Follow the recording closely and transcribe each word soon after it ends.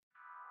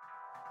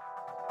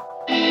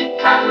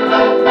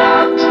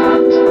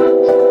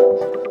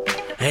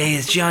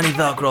it's Johnny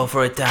Velcro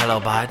for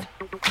Italobot.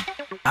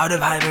 Out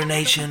of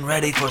hibernation,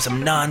 ready for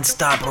some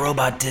non-stop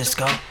robot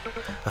disco.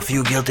 A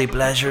few guilty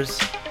pleasures.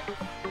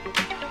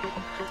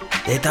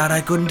 They thought I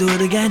couldn't do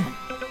it again?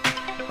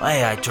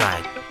 Hey, I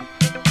tried.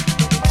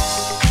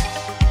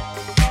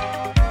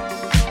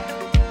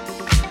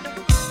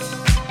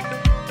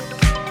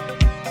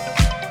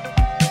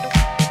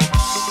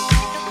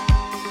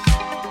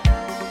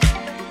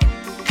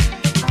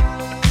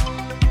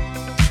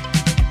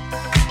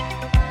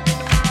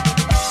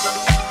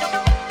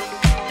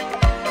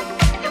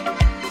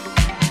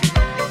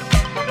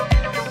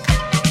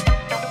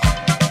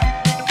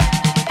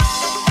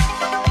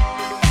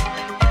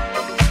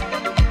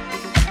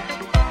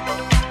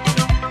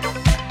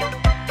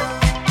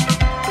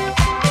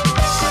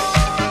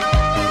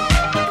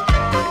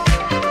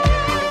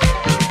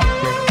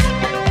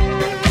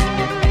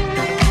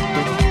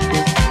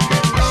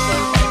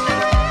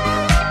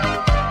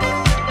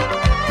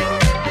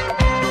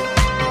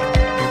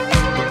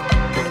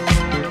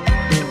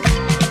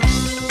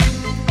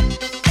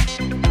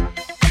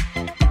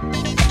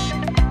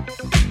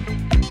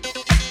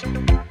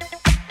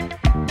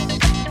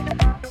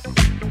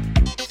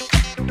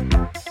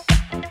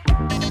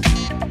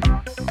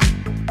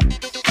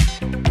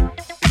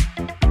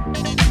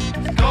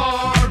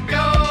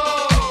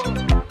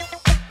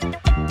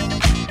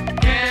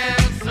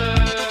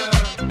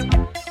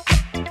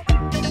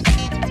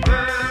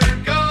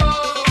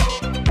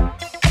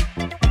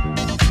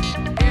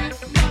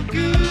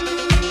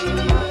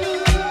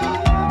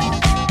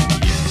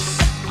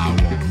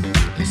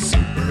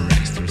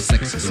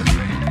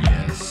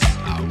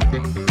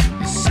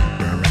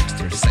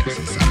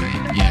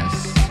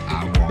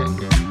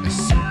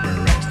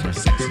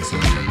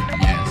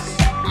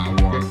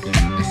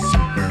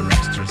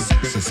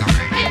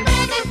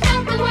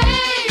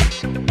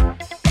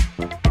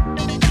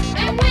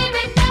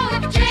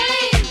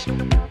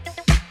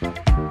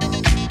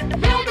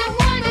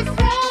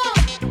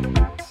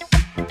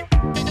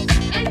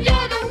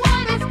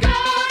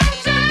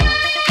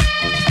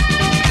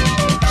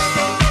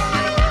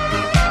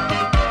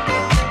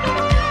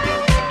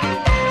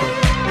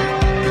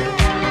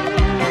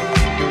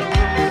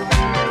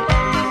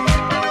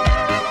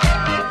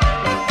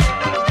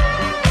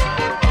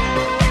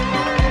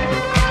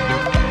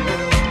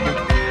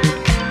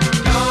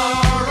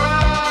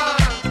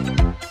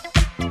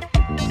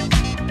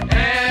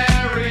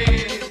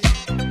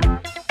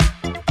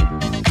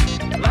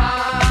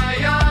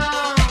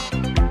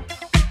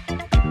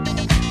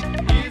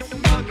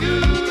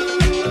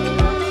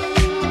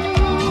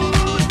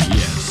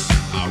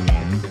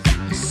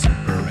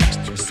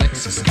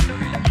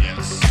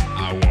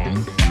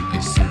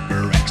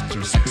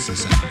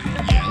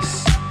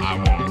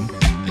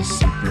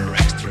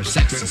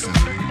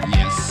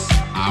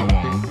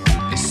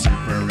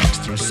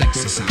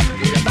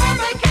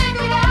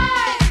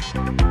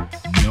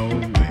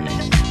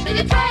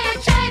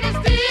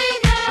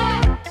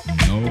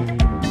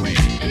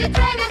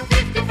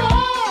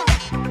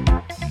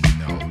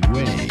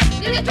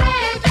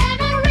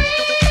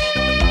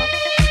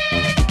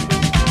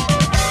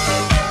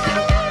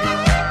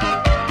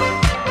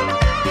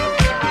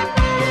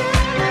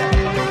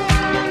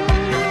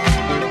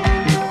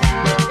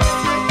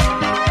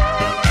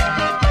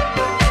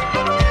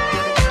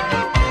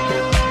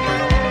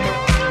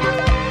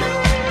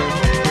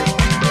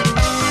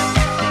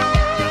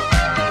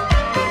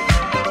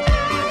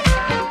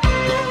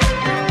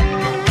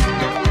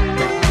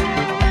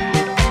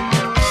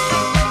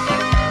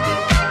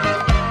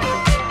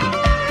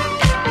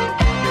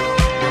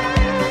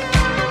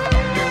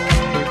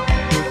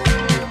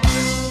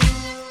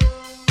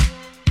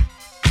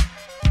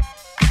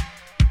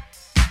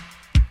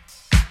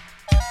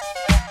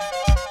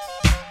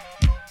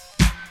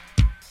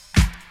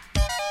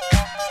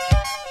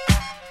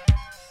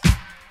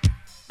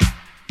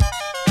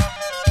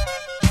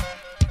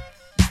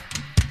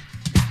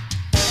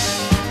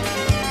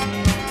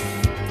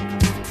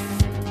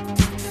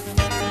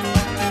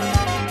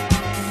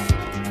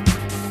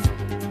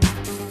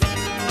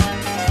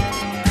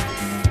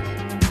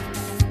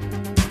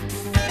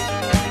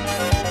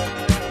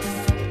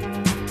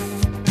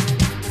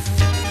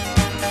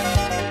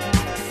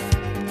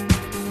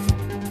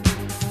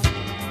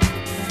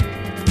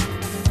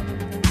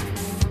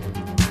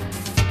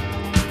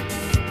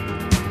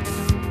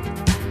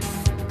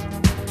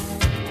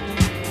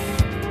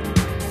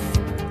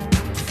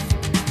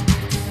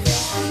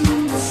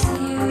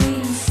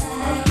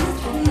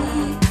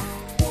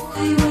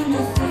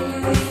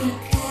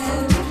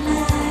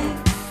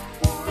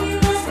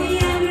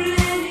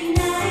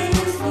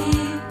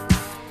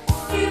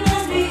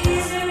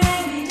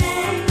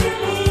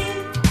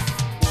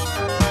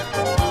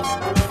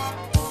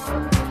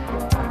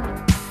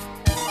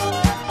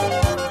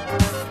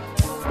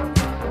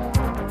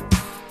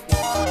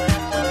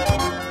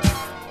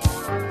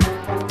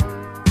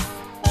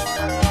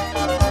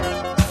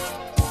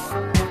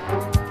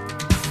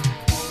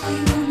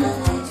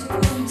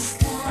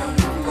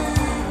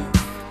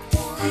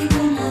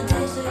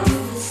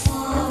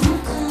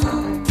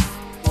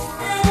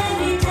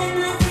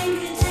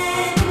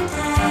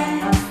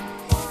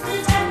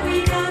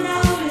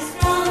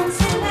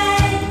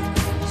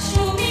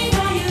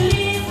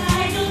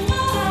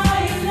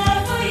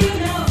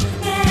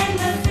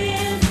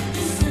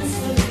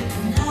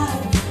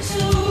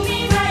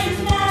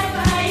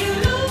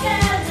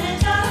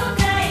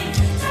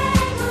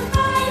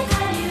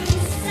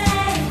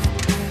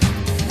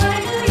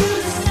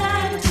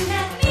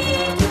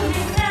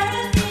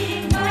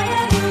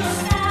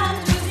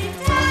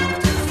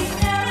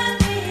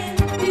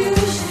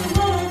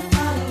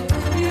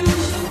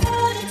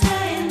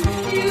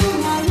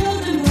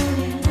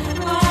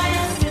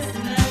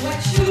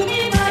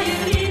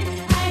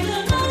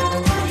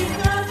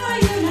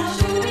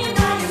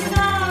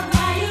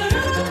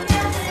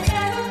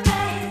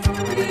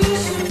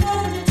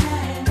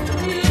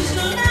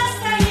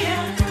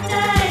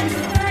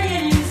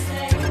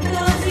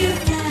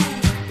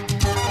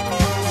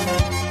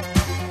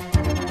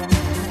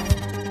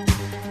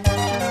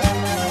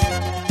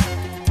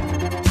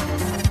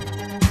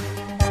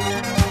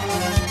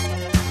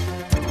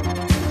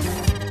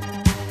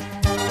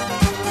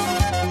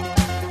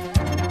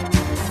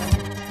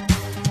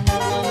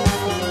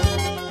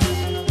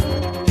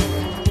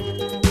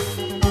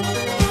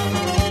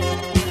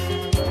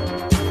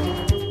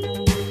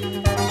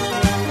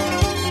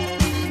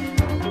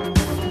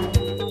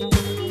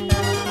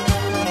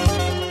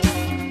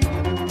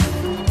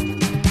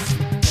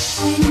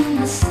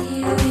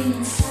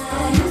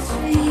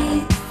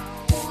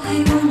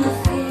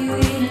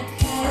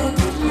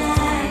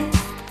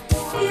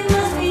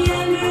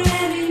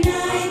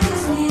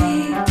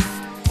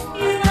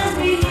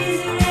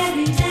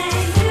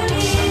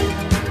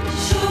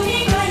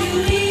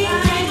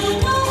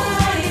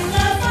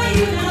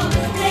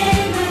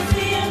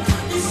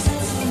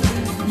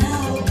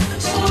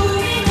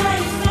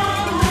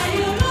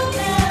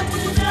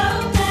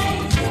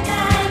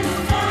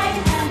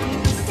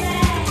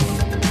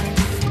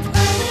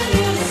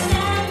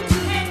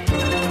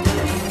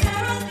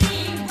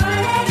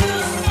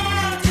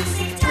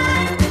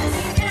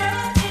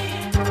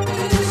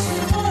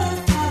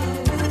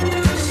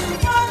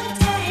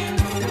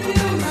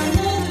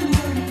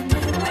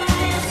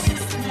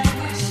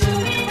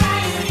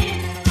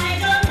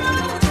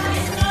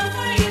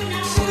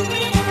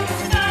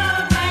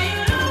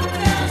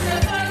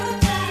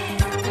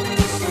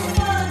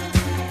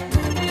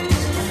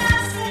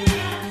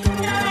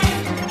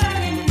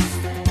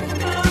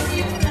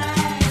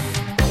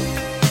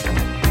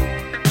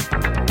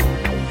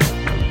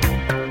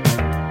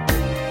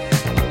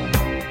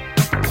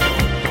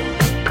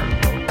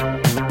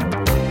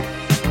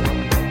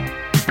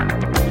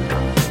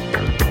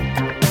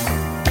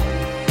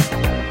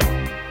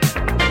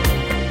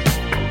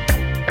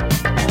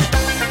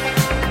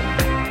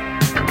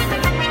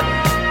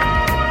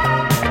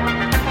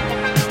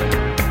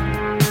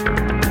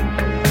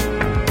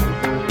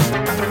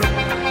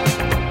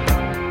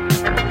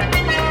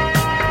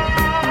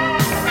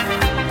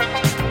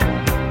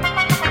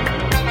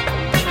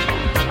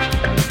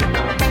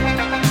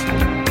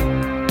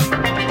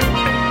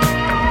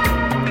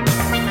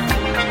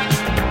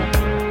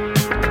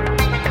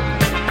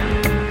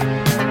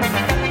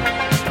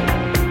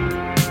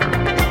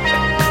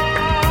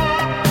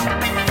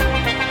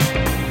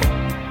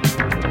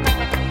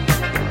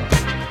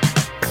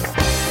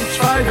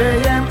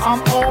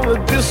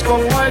 disco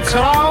lights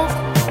are out.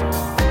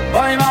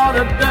 By now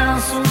the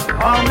dancers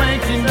are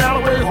making their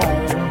way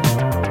home.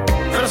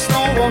 There's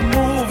no one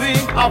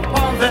moving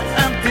upon the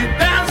empty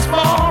dance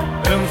floor.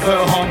 In the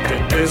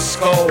haunted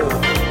disco,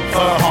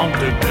 the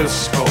haunted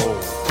disco.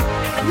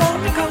 Long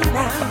ago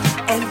now,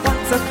 and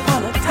once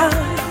upon a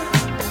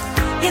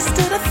time, he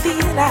stood a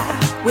theater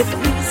with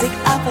music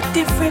of a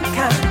different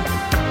kind.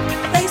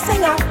 They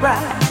sang opera,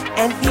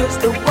 and here's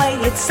the way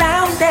it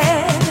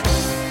sounded.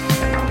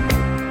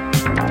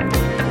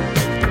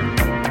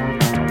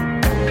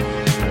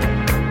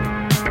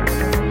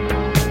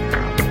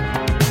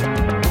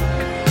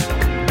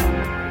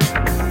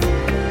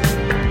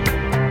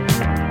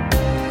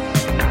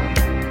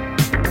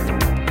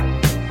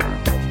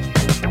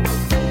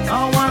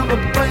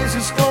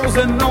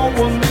 And no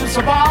one is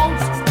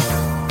about,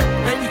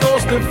 and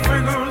those the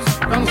figures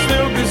can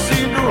still be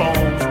seen to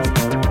roam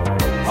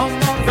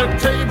among the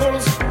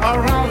tables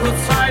around the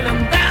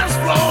silent dance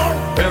floor.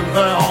 In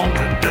the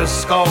haunted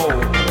disco,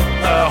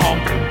 the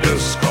haunted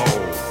disco.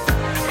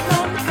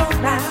 Long ago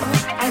now,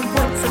 and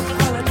once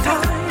upon a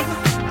time,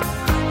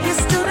 he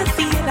stood a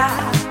theater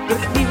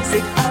with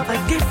music of a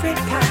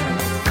different kind.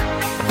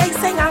 They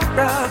sang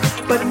opera,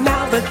 but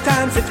now the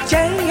times have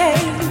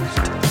changed.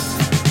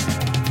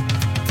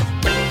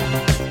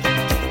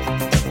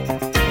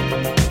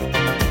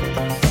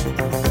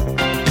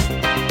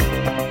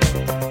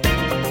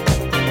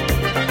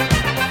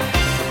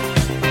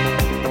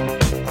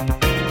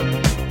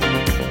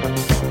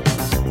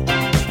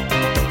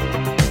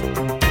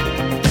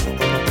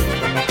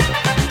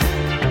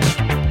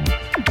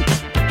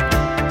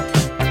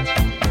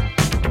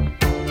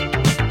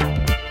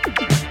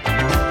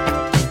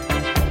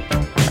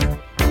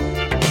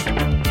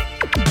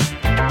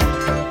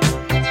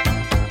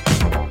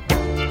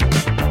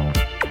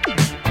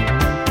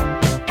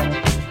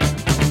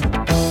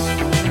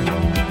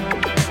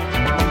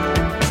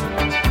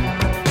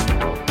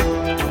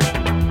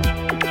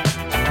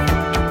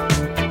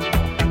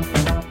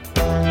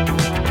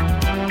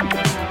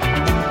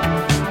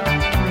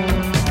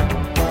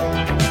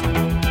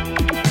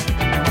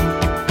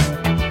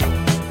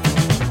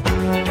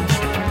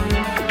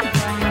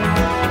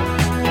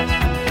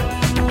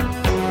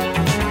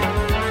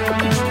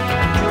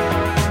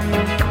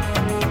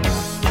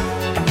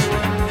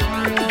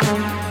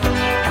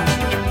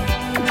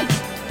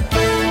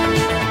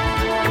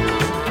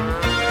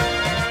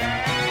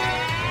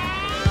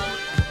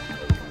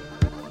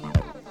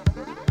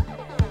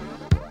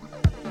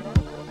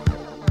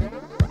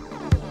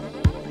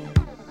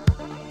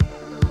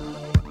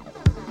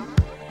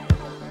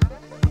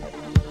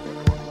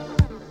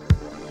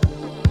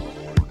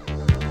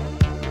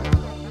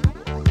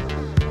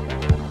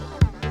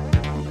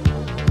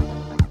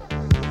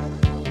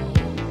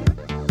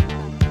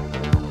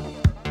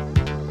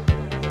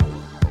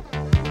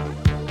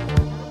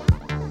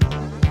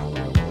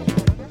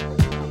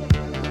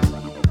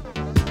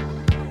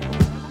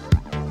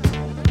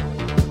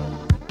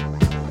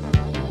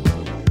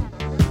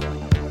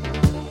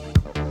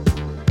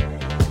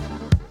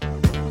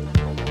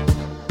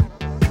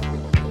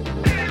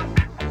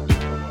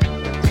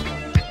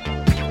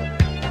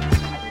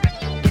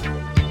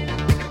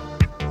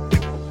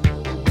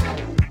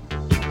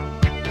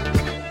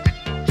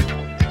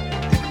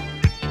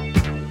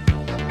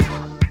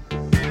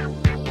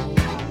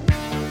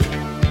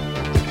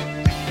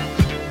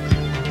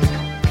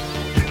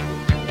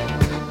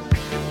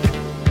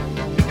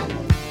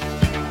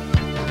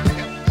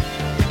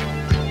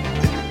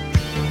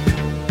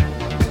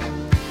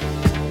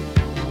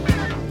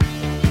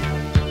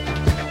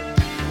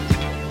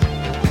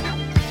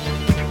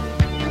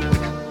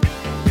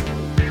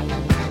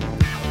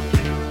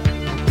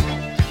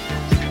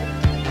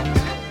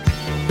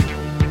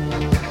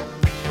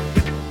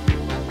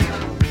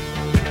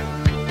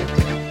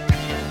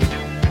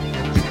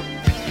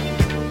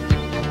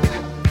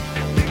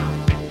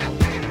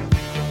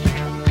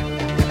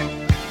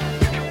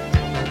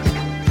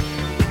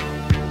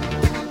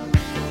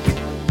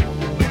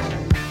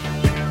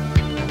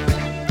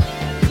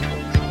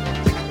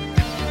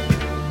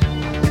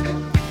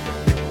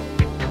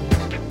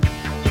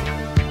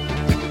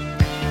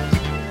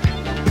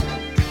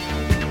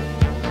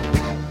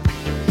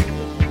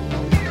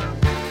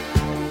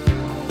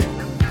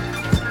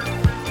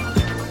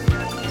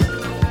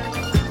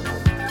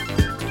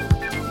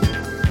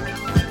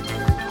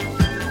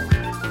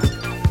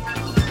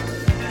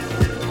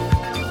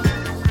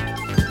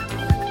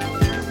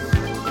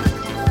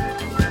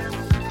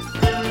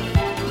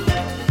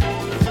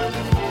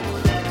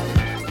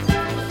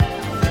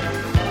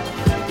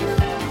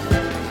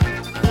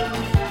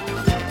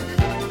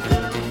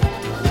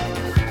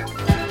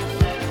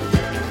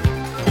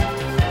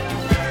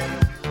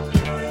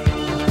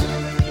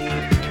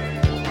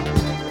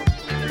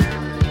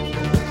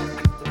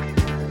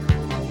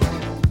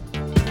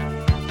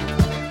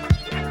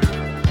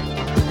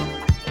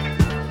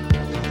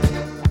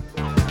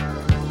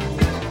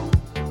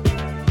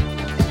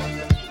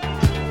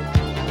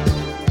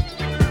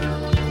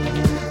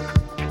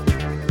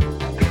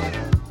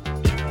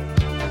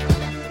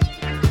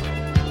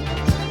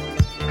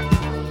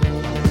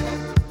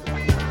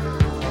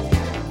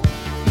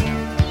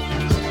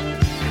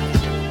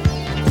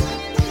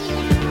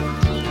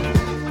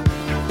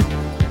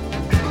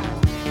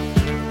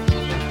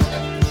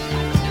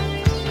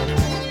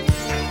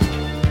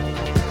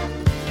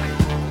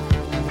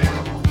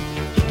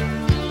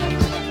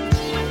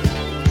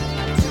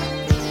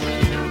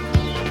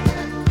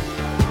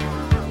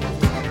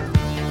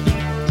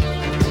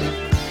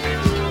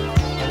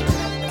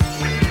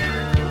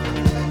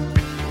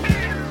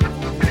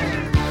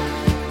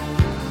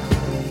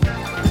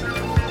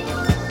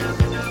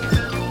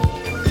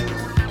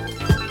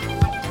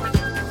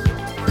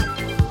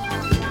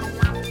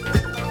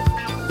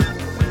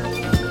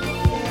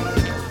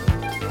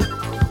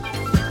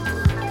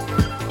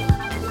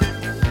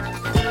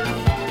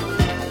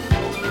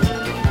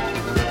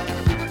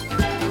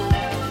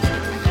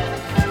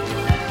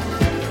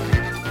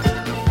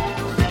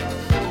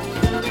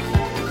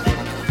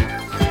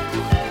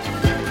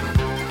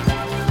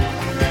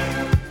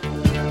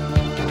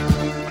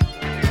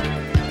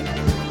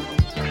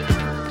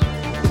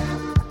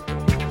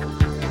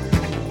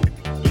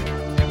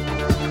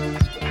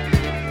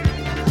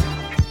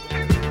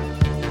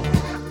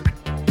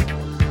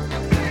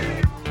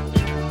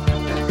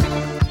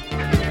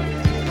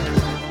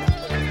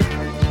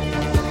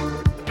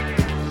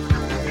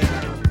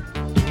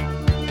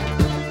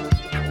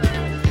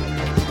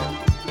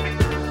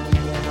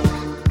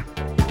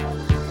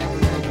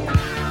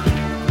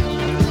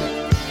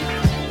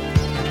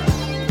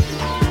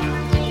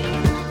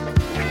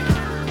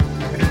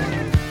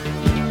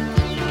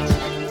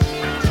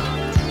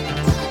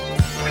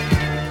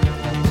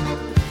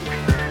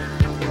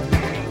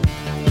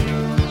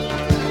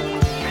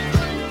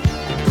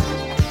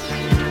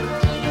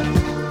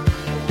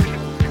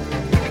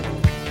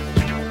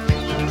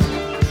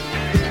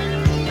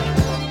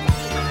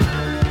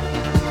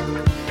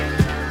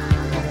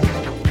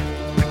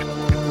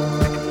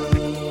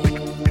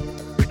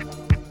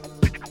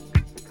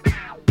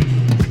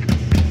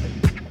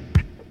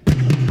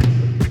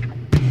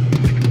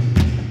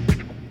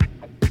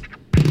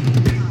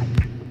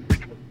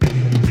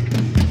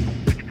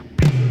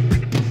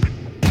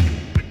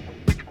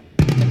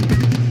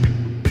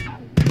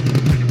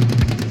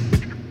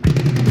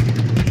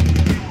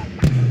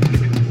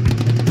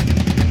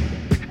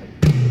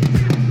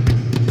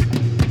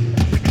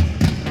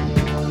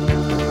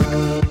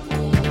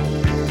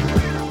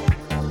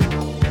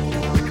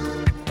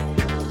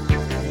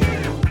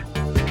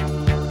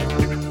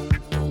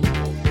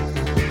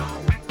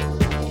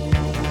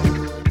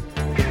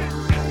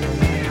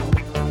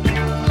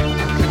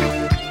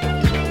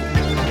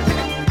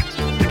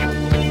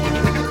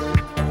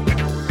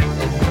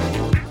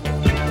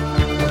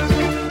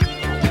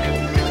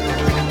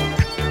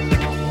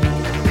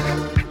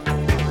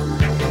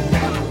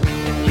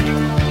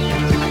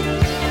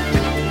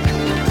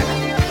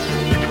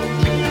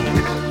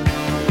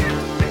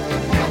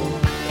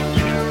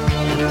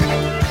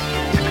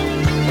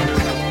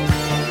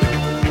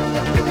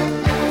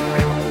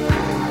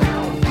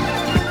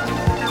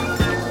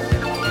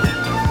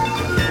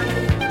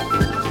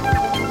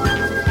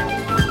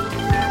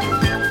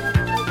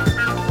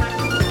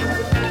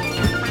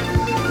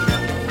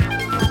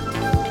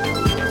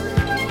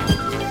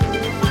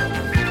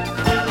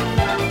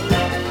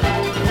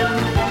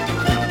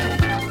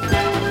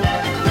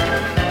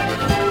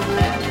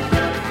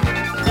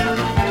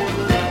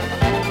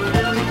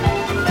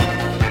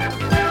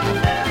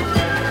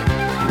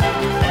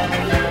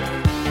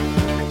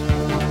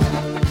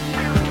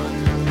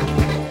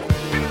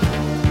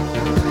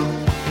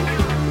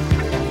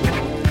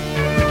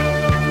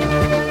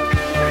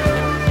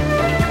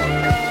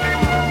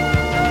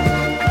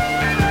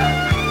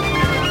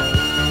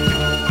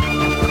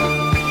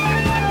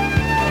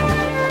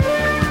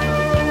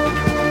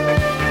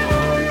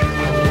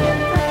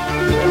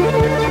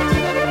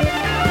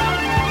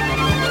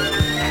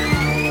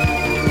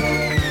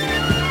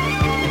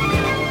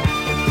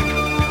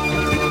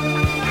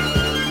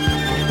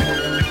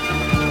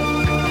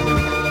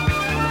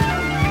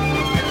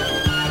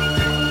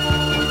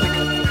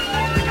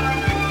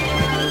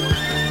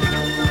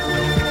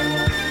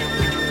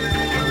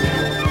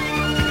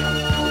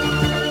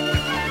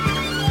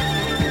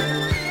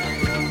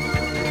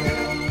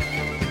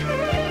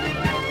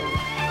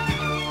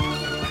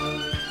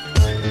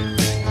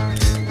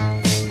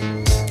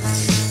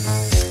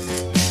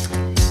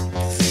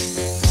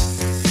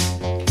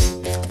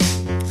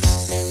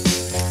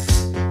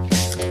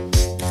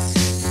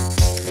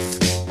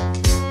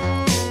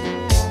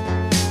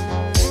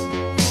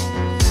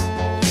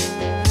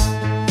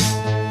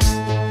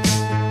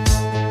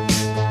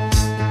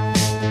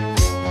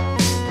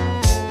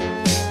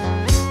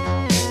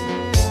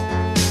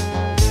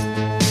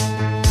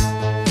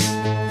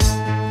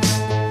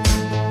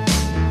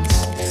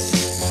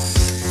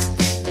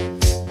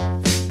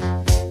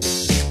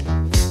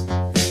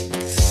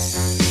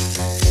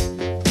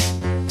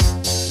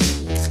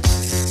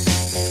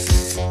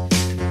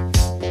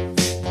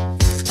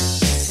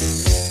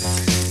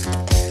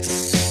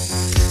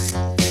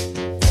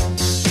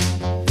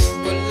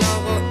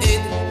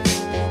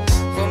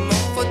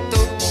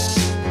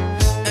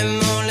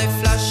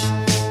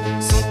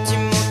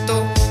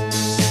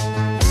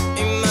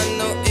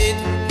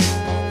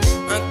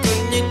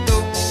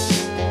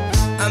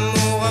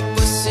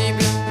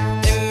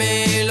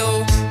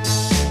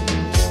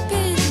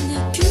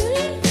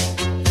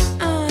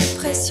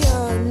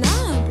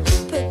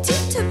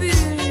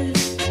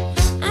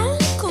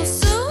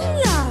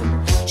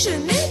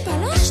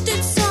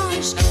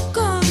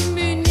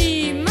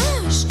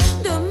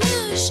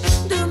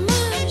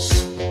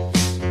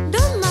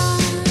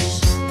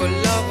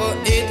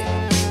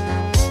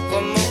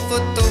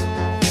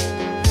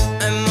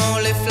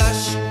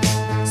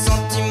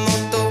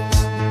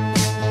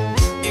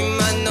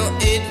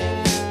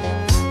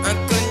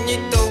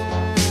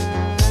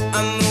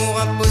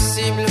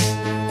 impossible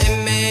et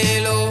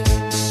mélo.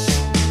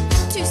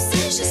 Tu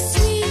sais, je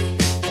suis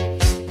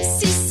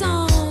si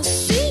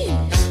sensible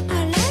à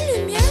la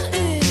lumière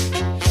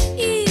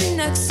et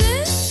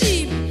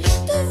inaccessible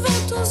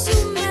devant ton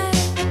sommet.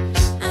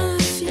 Un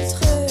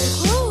filtre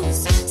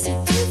rose, si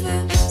tu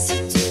veux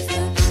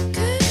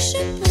que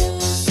je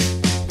pose.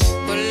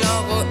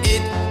 Polaroid,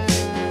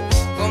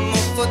 comme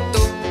en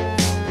photo,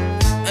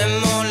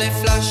 aimant les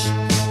flashs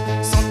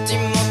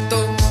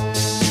sentimentaux.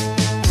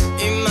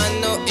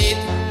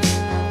 Humanoïde,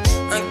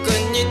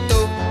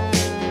 incognito,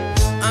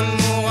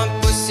 amour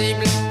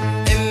impossible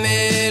et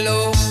mélo.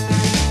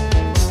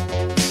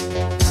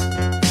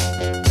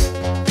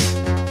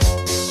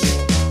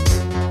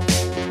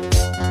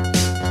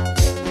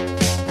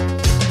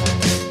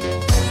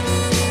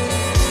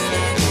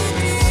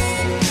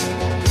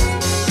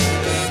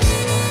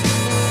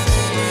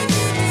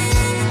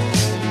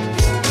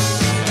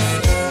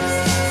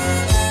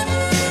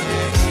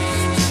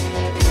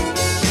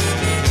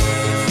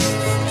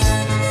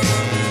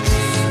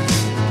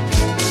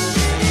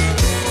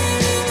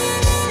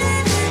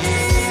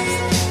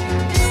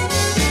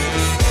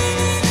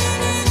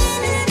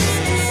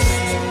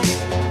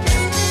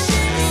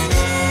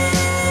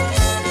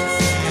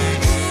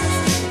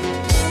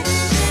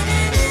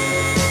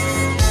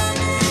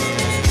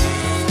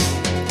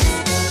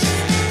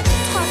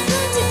 Trois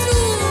petits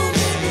tours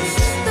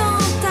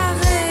dans ta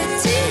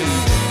rétine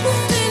pour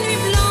tes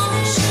nuits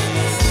blanches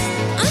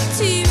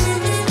intimes.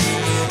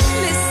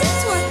 Mais c'est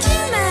toi qui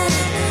mets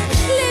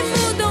les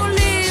mots dans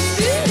les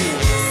bulles.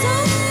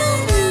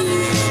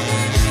 Somnambule,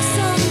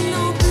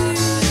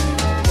 somnambule.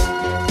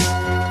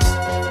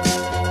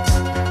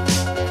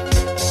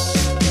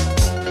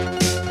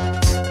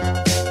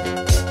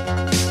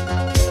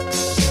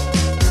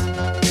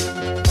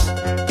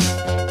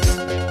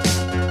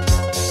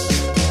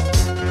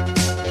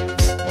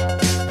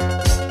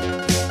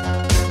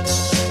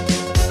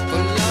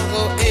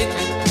 Polaroid,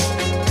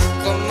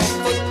 comme en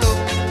photo,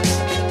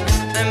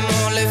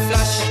 aimant les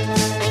flashs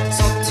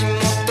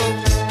sentimentaux.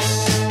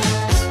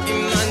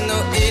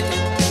 Humanoïde,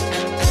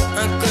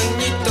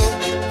 incognito,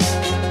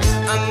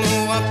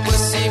 amour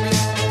impossible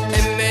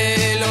et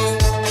mélo.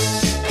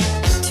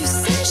 Tu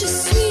sais, je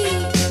suis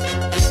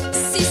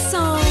si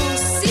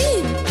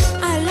sensible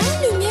à la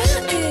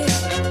lumière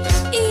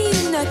et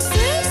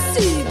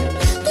inaccessible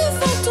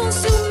devant ton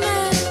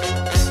sommet.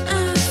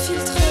 Un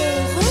filtre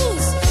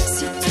rose,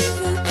 si tu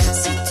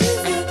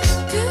veux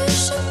que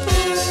je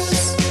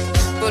pose.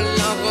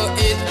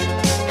 Polaroid,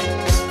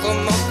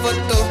 comme en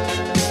photo,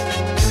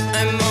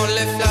 aimant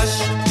les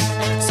flashs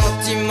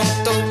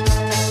sentimentaux.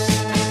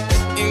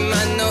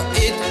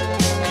 Humanoïde,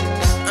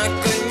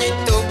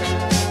 incognito,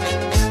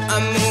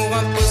 amour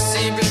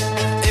impossible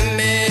et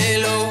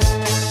mélo.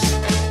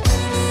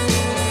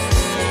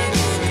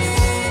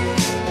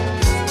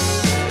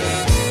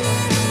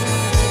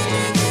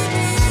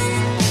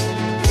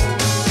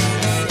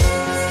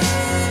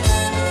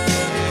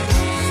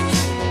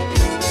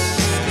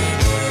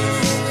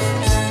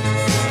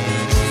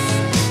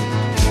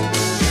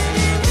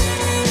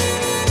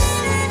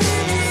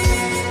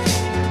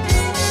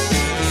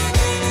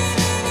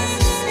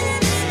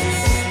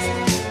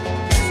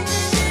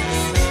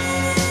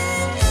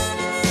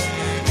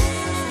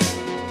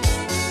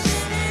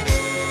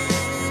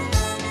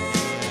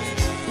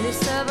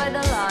 Disturbed by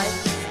the light,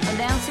 a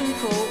dancing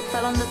fool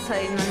fell on the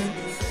pavement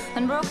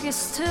and broke his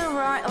still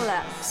right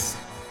legs.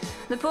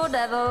 The poor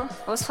devil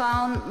was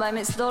found by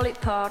Miss Dolly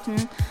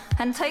Parton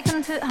and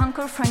taken to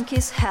Uncle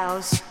Frankie's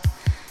house.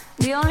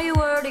 The only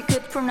word he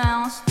could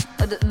pronounce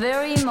at that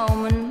very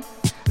moment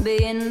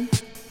being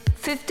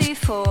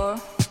 54,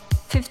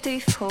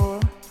 54,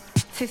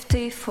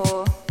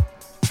 54,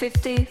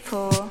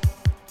 54,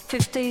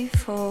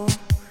 54,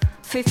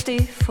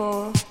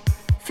 54,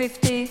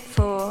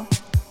 54,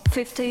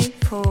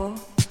 54,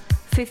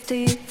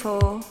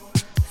 54,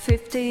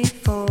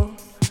 54,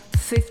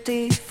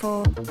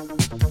 54.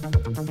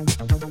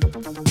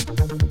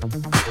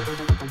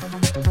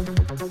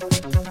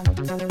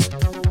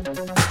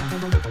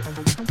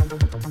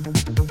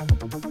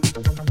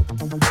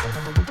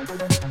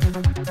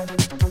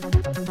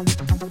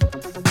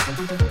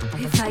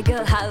 If I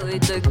go out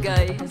with the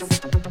guys,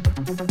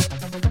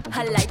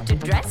 I like to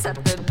dress up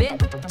a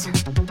bit.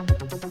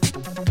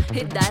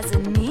 It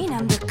doesn't mean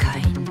I'm the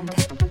kind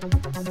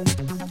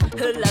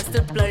who loves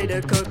to play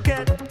the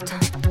coquette.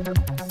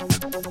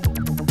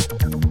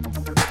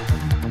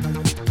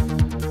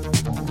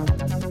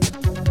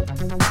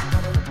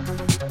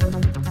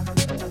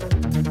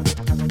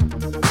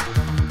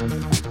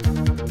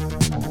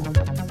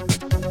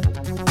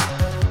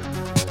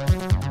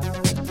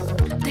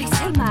 They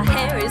say my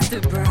hair is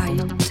too bright,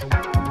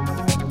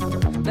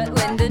 but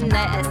when the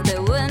night is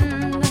the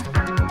wind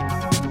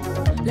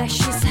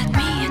lashes at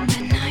me in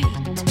the night,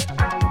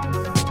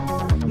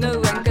 no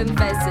one can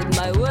pass it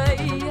my way.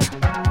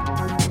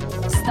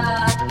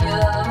 Stop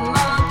your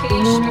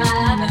monkish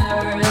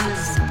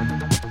manners.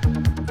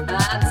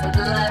 That's at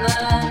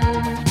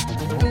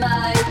 11.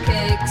 My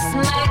cakes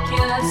make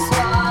you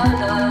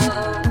swallow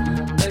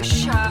a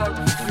sharp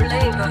flavor.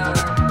 flavor.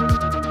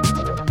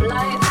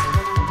 Life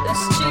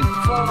is cheap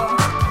for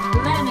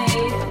many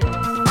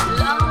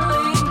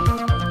lonely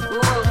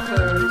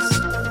workers.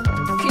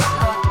 Keep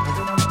up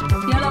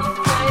yellow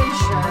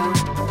pressure,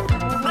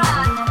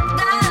 but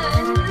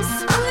then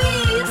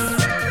squeeze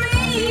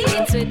me.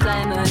 It's with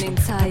diamond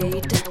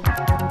inside.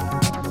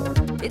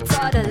 It's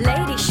all a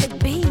lady should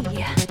be.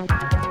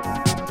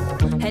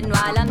 And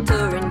while I'm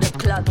touring the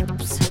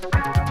clubs,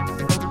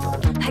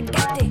 I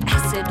got the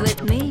acid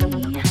with me.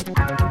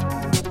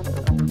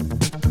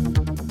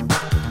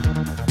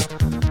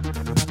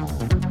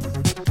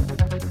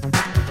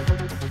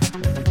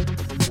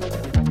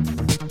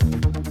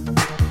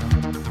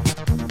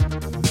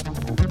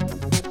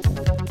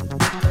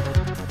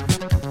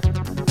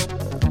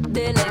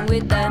 Dealing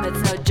with them,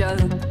 it's no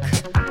joke.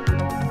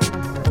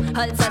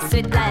 Also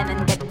sweet lime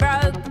and get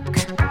broke.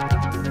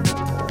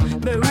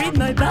 But read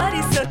my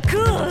body so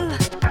cool.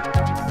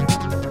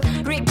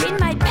 Ripping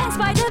my pants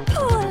by the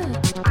pool.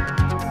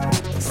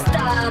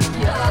 Stop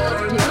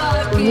your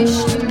mawkish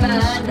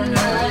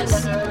manners.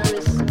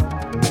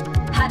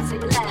 Have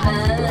sweet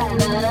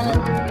lemon.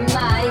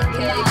 My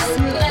cakes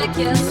make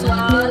you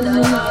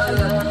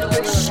swallow.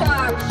 With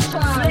sharp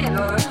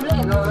flavor.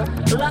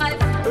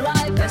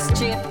 Life is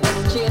cheap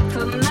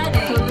for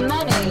many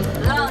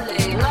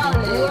lonely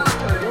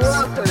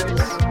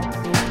workers.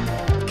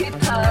 Keep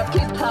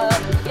up,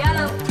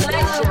 yellow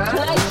pleasure,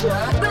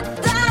 but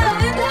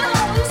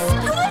then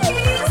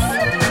squeeze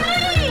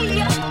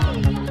me.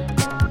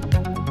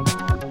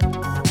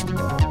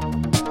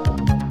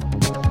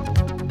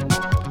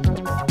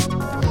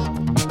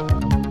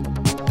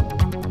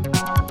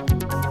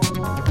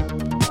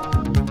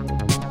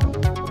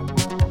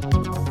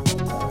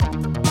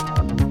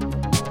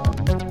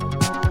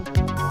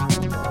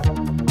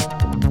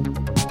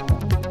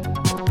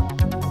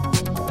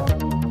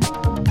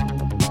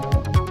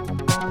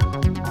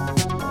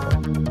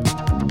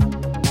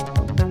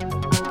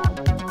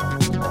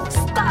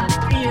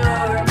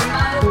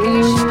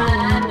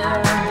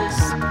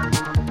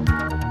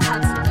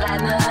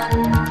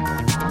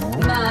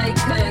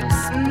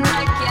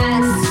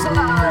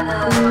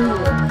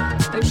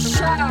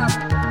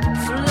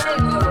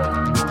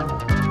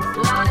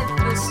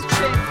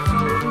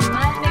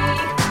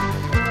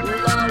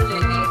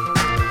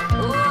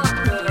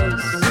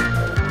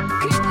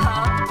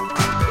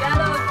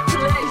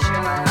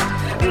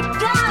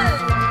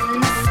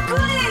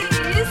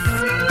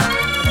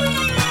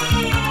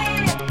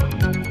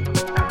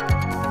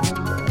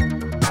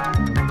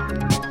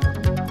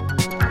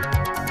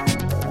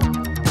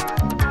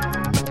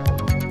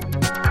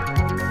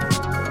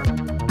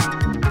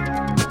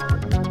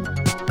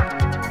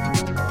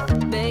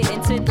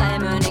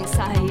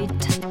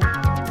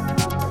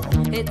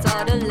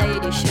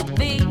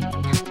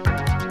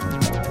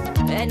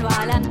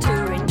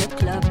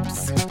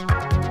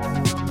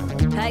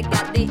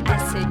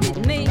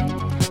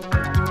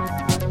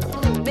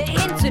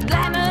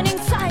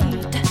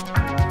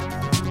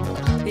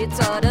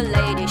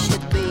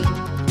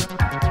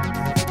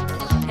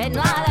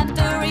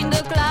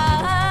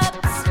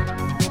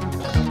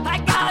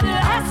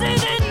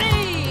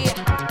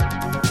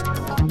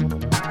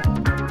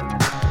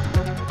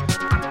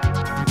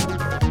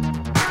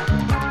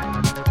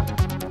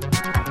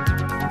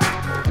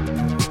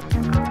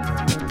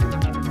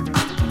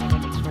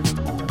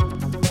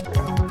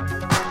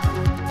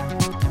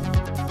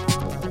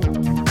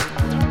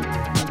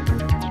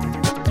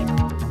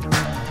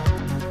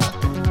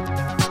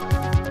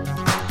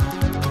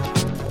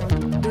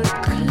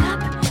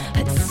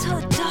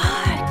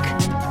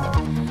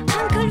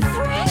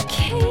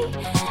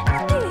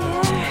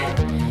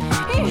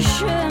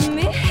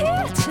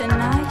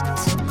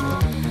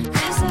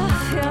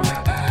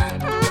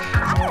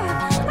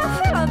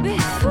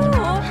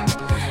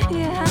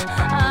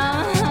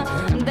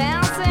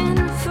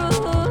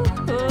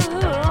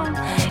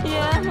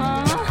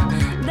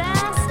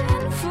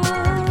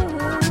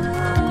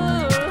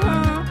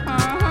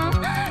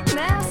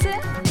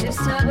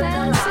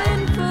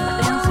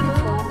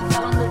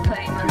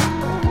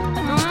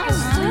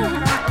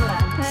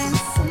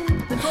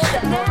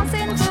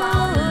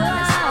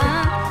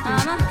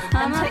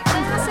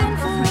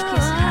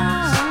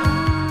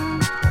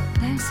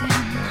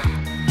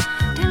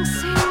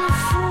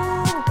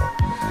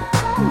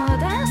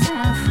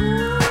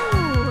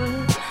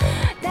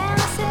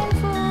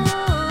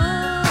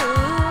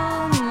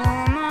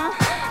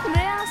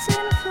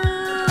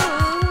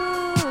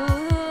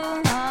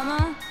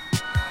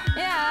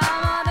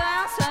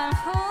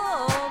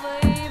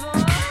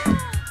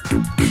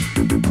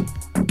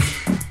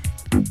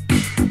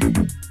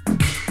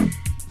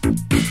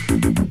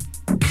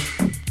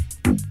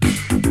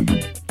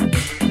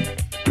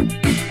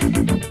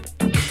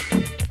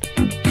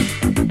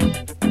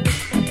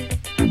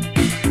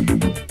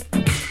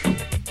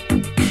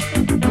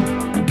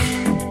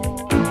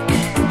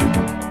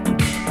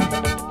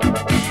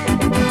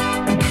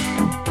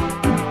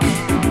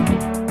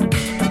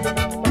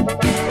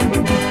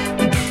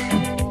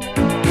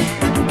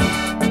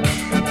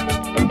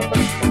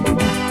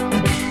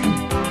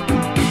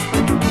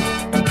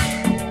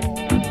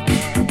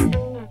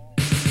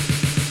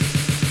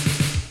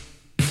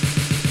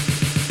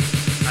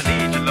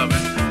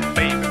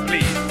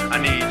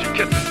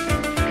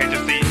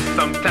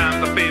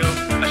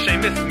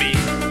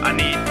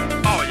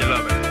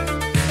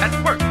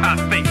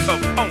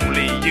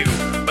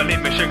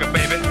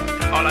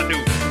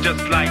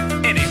 just like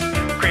any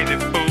crazy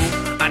fool.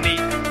 I need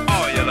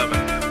all your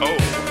loving. Oh.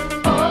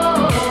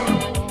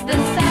 The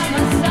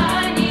summer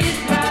sun is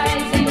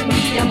rising,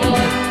 mi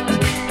amor.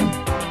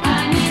 I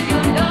need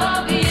your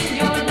loving,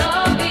 your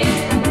loving.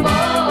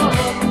 Oh,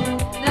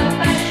 the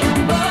passion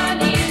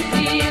burning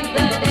till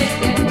the day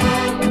get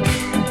cold.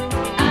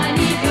 I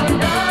need your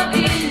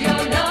loving,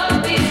 your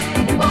loving.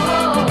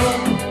 Oh,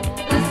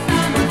 the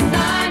summer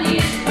sun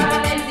is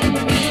rising,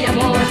 mi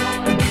amor.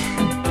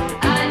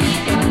 I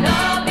need your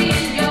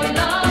loving, your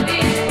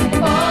loving.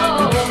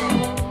 Oh,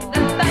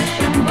 the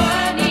passion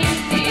burning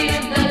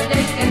till the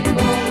day get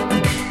cold.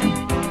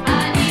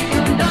 I need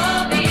your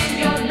loving,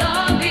 your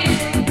loving.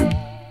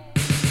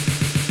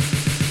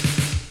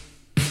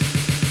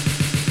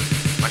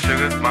 My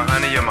sugar, my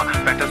honey, you're my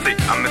fantasy.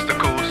 I'm Mr.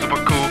 Cool,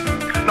 super cool.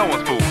 No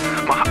one's fool.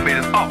 My heartbeat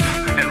is off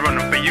and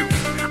running for you.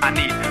 I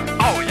need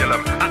all your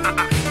love.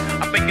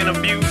 I'm thinking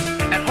of you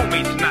at home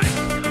each night.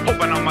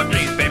 Hoping all my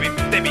dreams, baby,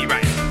 they be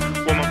right.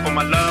 Woman, for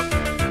my love,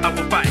 I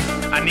will fight.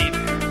 I need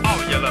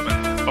all your loving.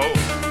 Oh.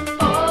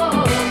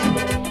 Oh,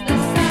 the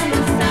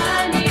summer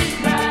sun is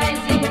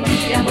rising,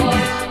 mi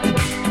amor.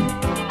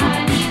 I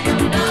need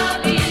your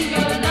loving,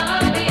 your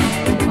loving.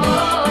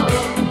 Oh,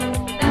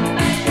 the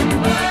passion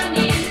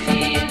burning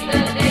till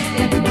the day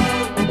get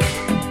cold.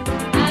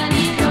 I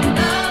need your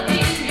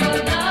loving,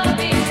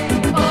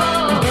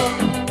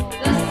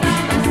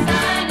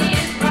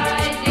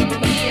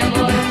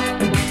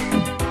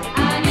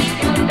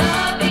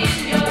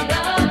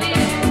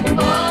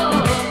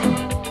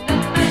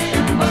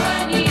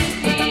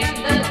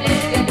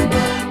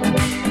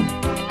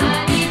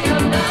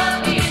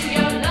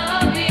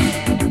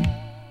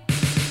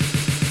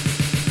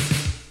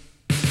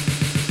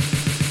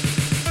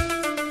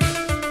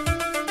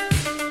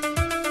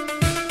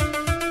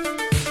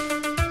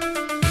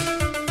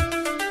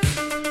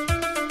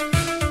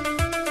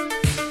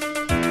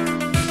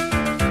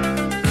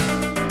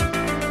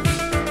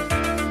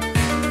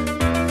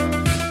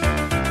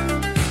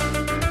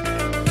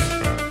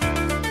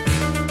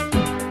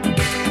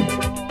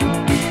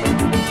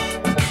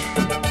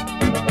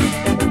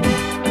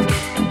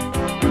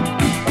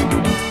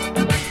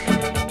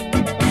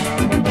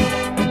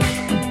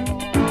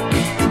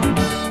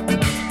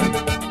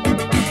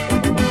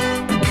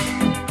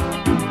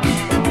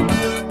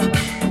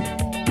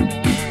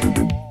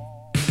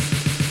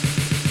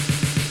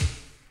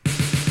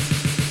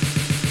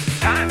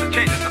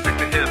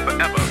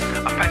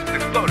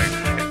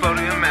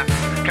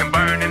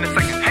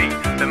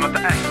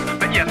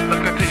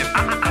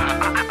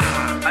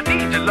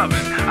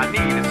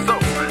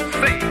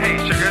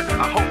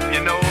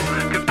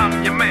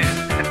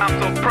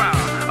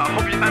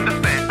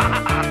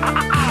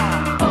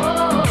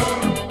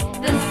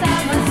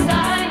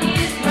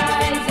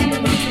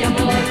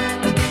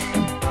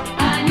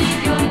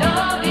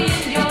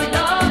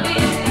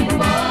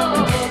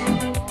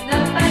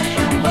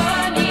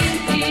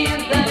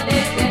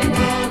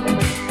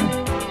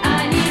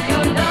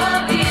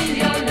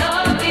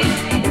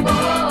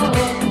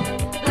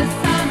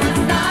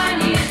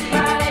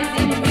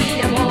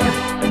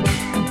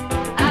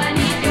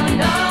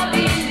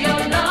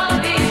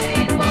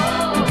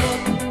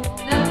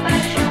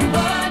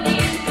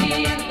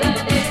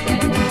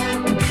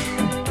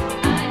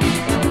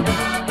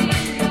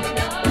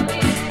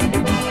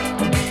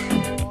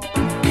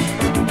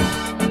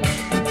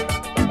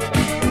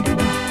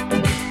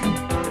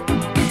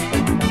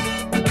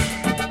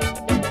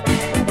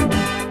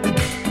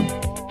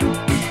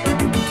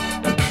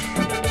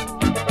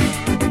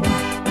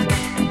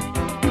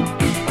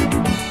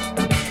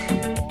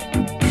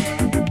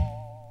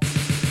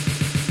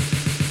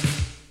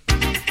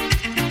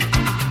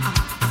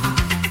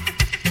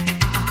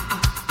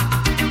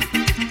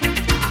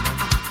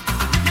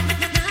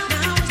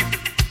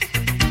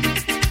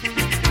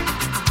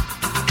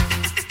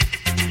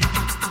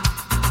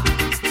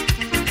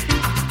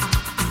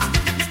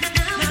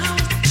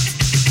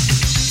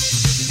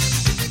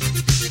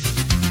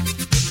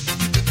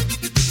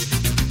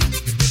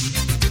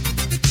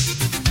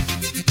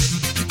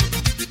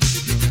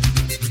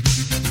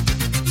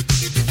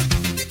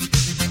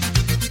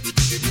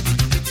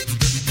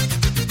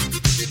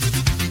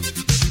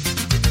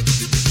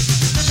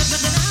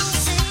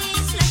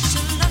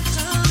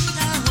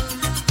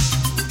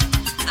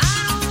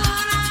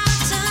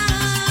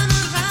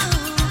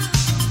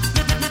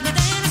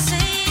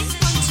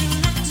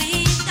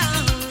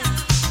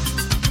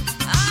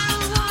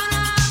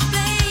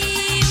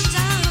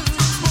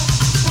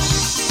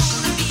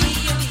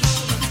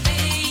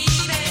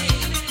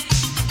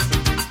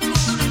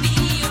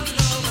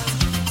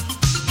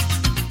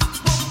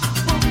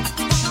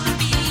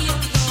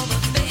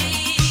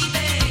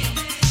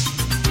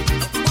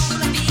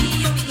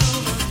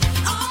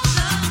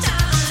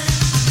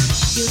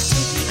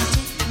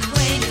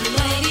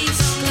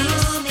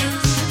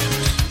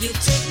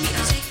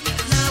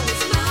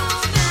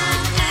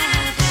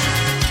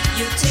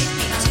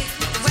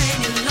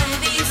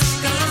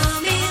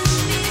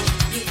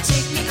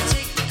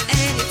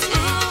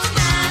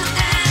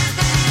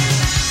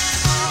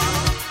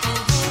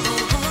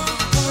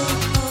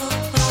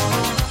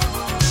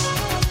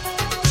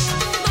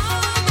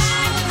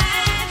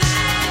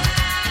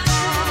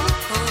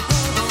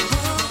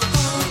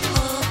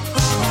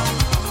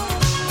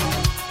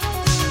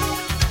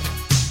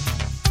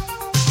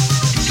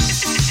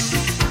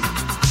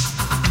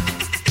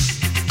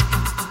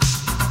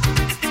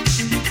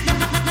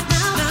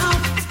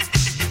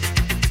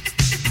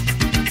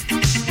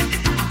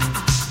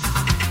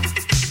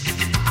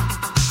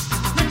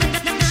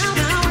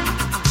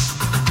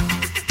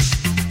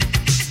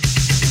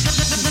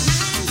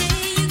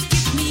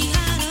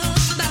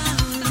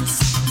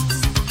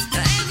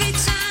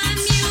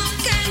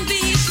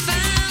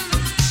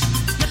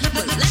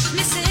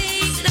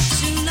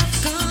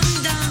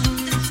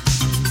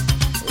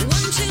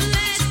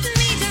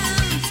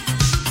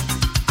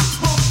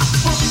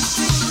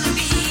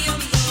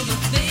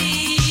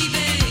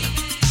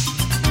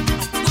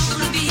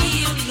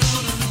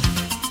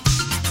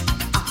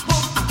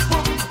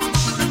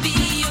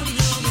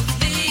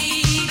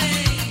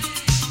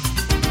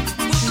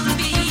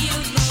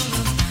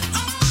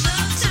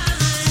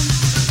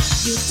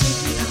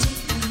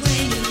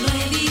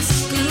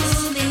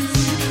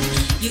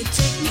 You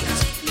take me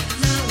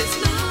out now.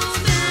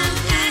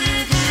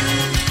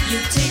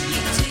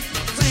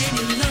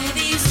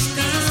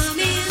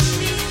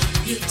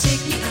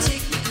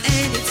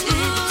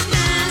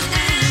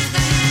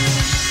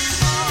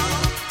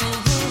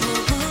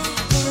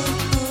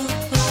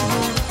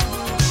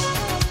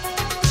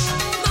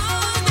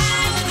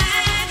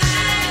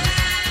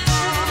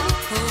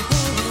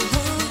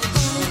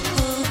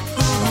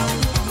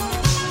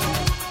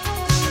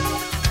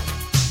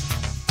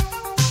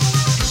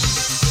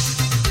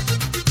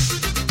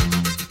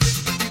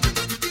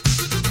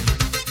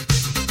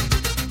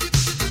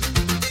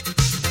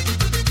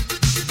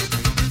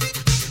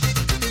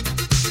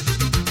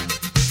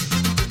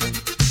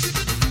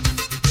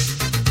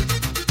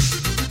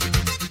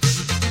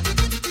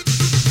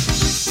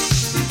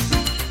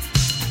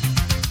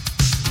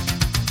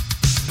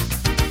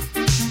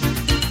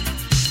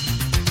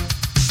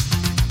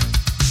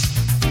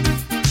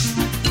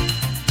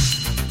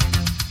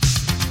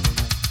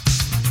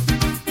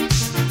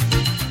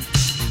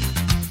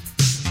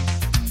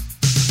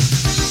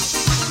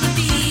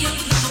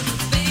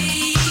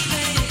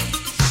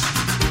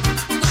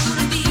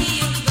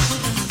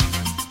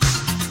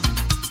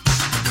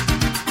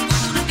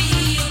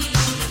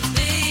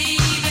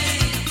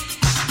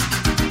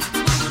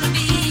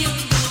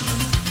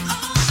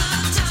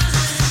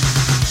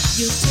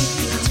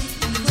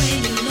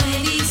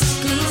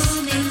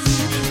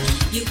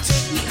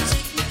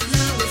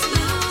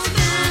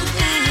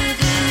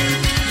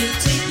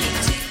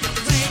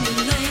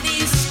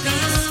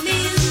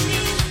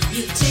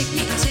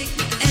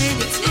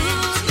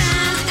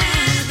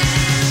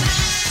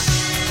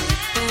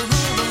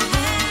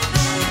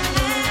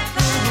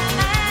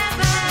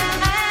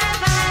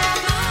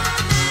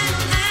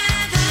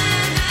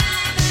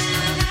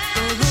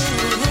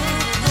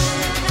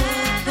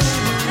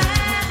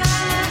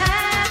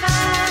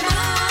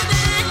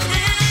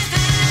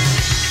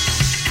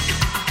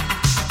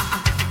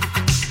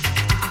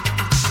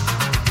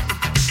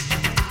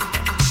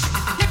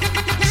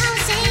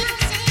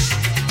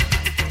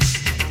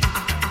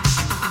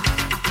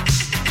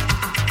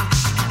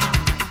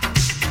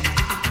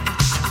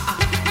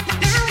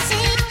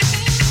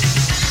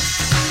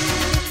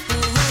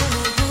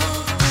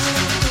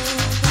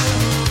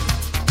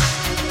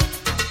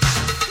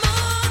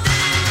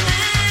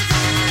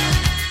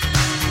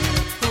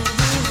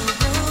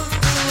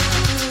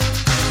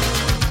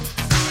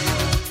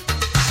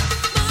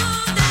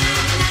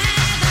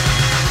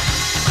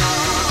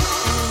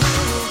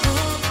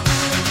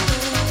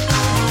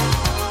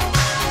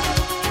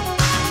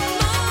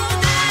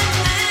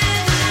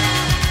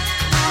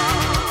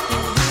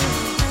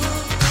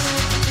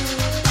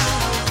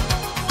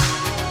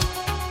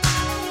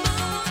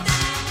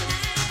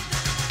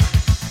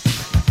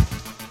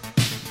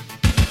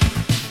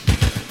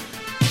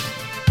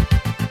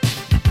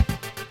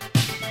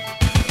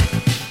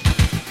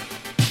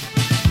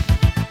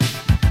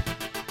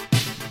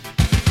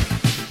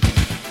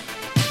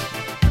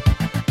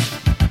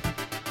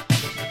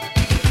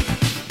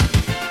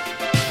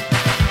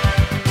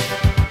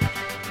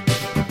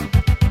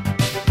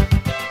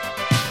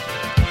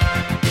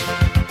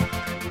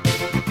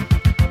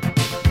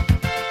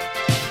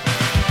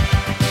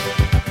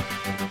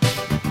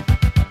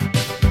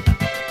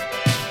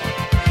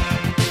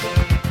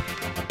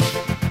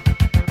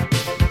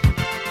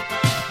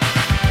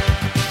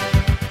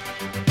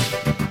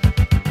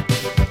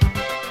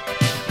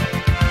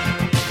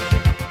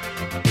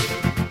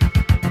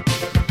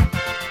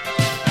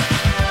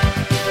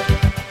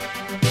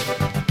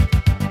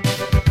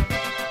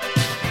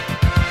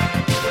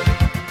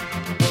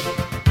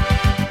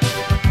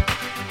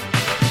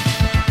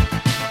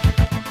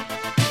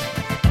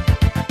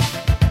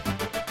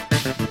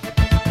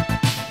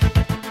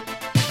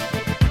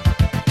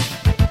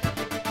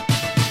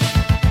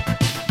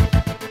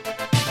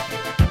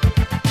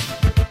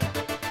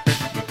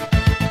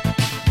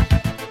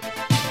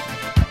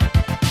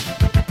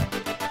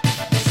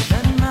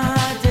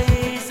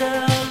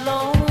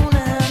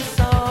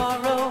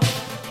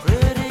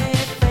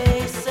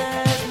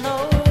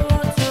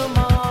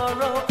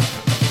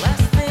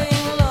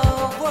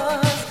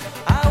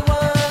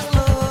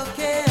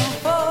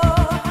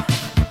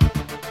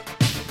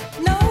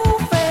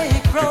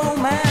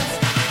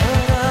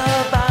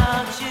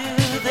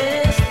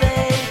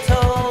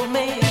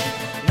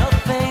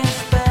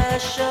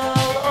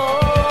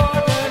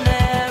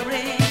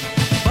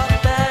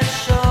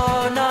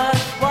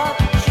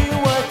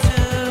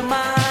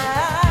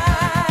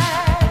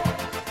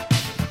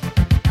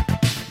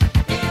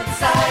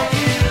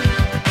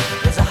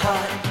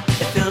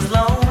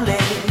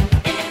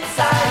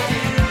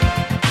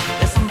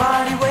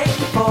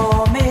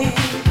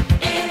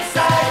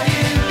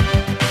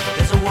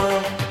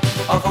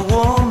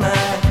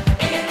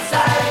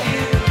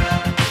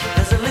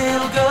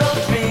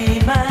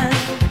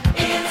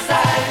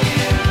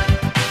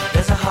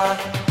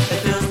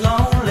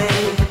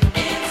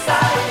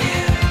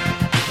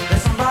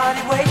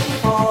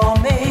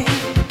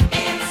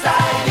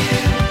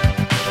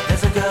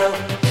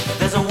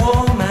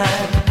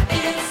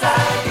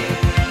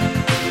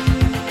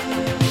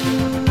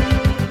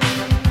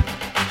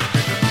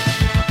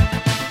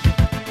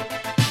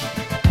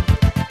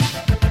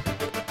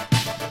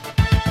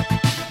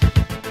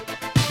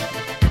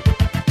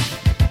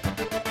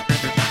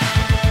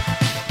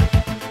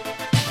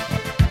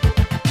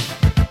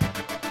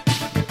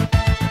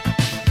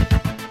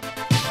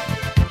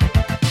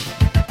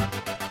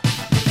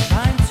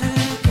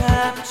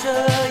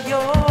 capture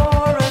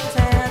your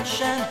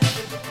attention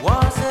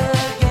was a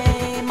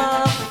game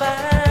of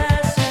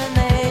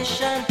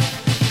fascination.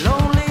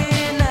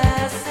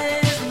 Loneliness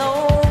is no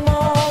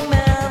more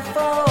meant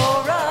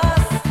for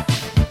us.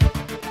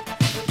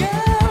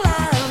 Girl,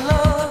 I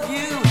love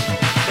you.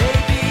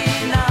 Baby,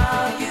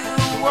 now you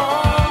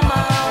are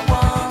my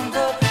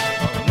wonder.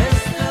 A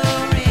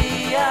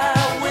mystery I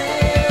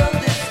will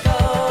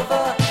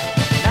discover.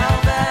 Now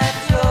that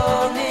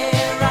you're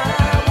near, I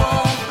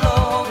won't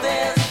blow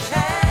this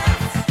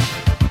chance.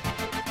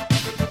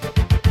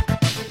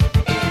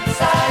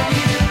 Inside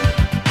you,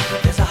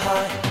 there's a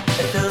heart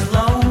that feels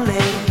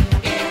lonely.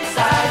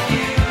 Inside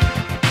you,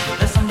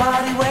 there's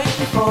somebody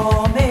waiting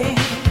for me.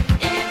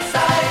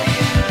 Inside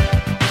you,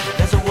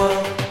 there's a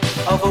world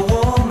of a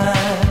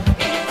woman.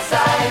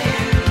 Inside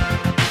you,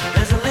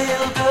 there's a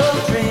little girl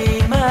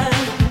dreaming.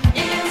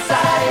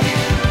 Inside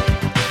you,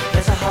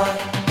 there's a heart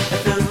that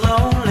feels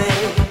lonely.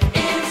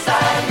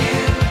 Inside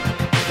you,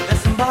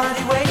 there's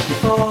somebody waiting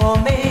for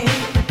me.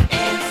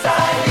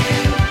 Inside you,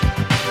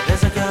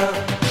 there's a girl,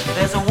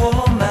 there's a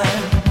woman.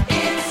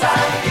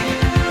 Inside you.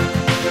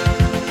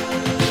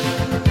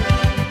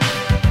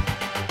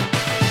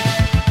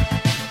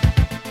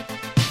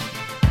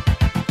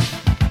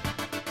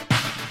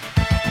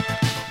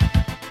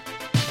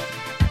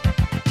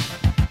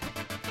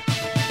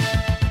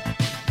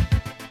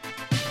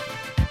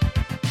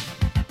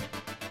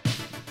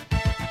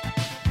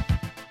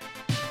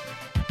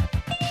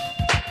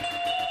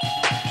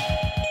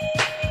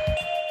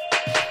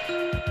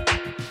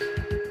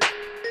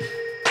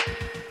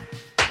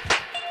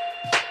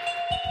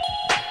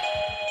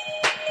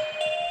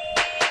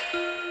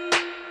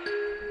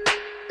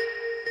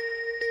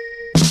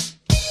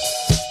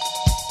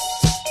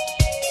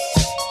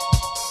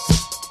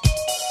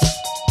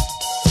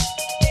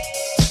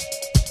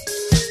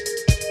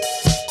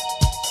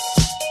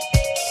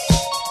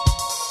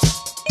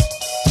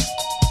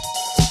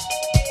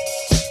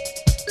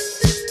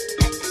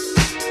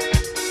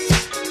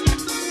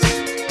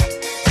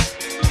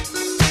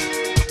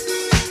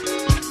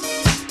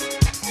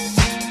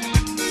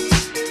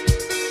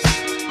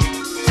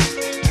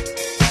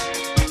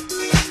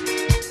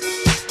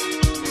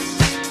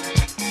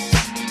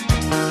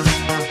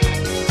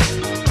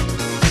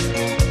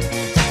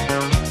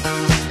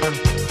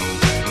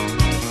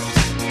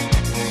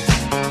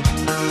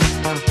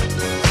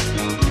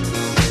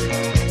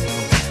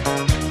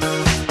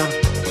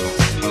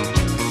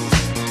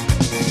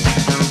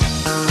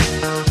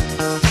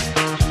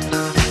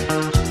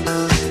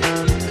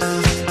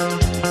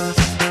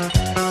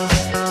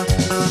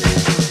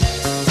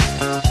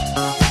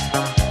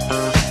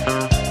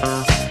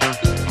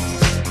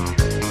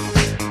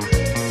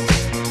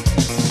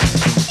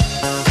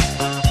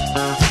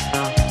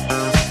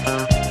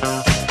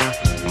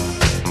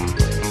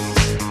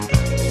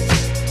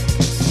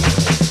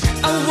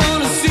 I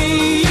wanna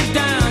see you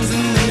dance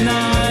in the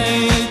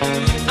night.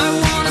 I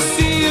wanna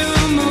see you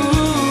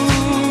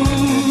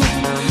move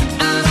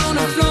out on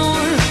the floor,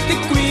 the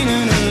queen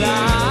and the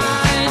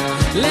light.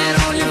 Let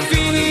all your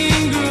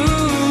feeling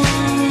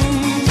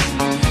groove.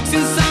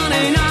 Since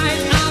Sunday night,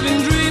 I've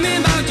been dreaming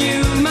about you,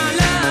 my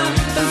love,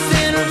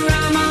 dancing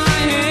around my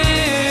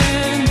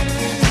head.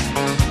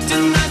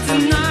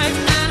 Tonight,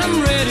 and I'm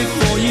ready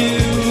for you.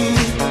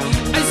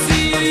 I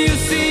see you, you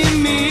see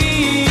me.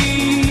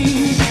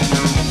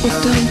 Ho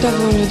tanta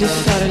voglia di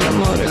fare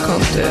l'amore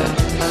con te,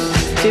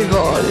 ti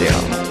voglio.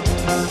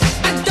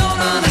 I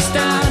don't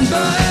understand,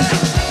 but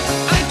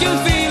I can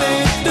feel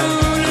it,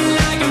 darling,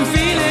 I can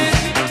feel it.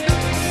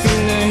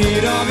 Feel the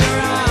heat of your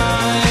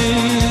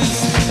eyes.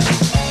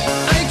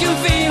 I can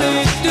feel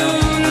it,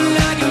 darling,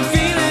 I can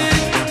feel it.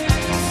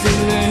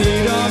 Feel the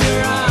heat of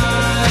your eyes.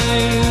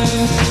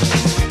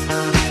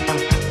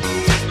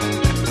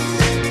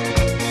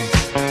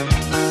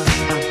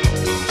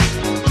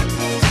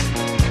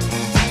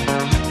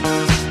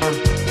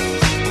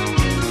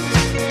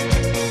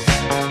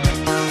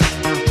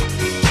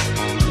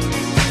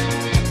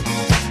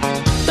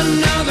 Don't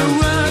know the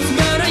words,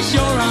 but I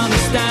sure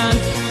understand.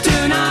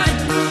 Tonight,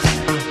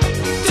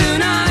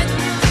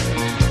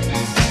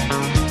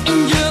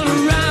 angel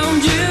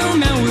around you,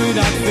 men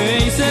without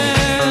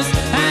faces,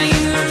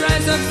 hanging their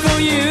eyes up for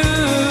you.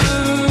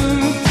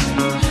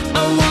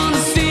 I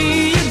wanna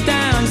see you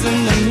dance in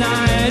the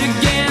night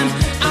again.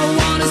 I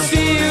wanna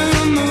see you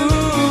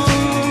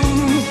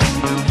move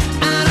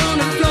out on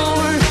the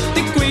floor,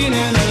 the queen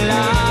and the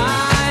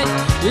light.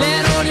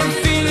 Let all your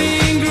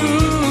feeling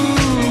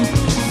groove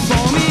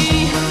for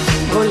me.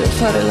 Voglio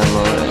fare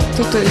l'amore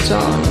tutto il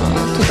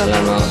giorno, tutta la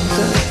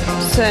notte,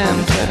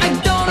 sempre. I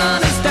don't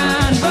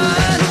understand,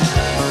 but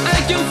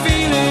I can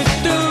feel it,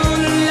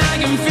 darling, I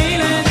can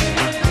feel it.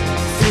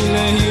 Feel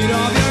the heat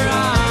of your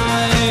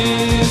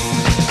eyes.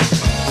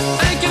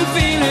 I can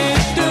feel it,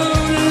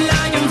 darling,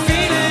 I can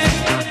feel it.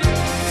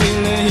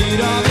 Feel the heat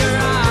of your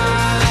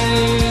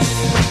eyes.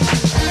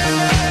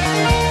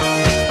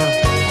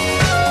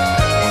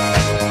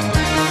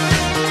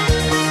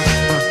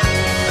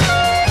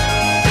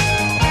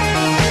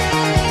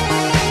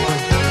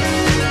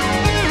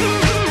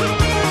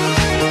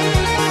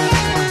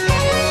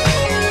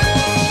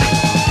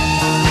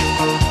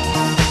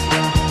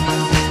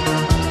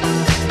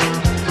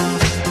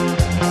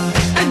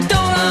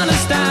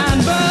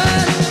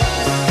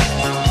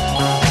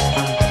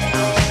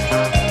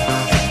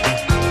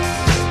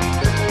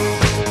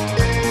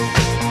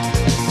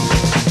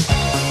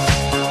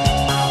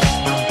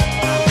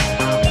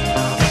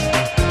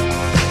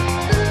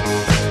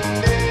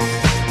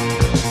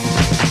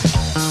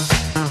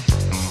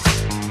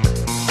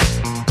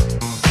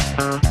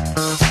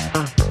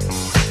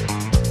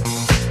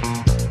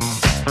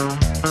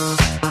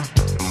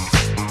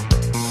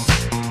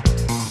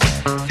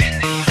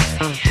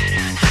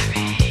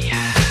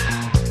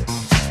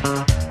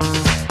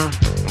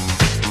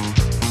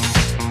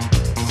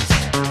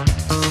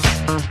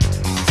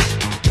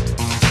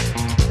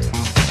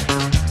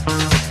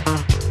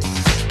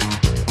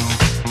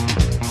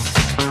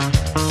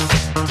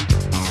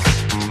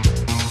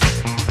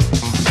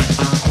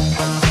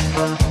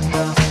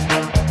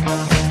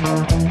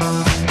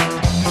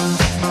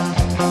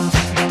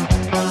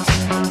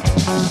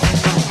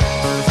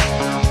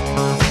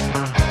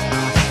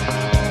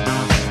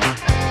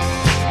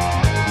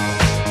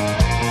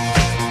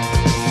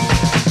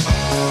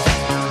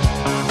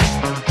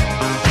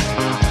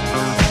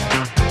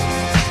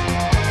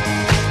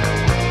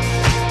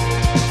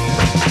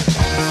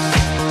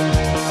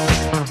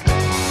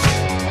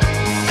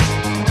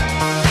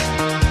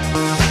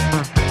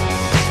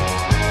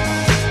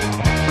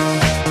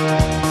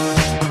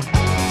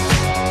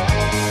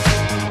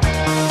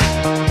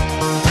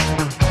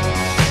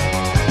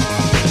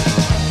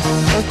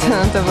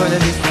 tanta voglia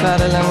di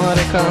fare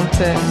l'amore con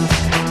te.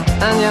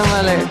 Andiamo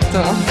a letto.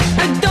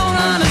 I don't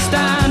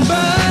understand, but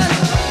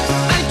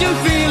I can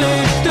feel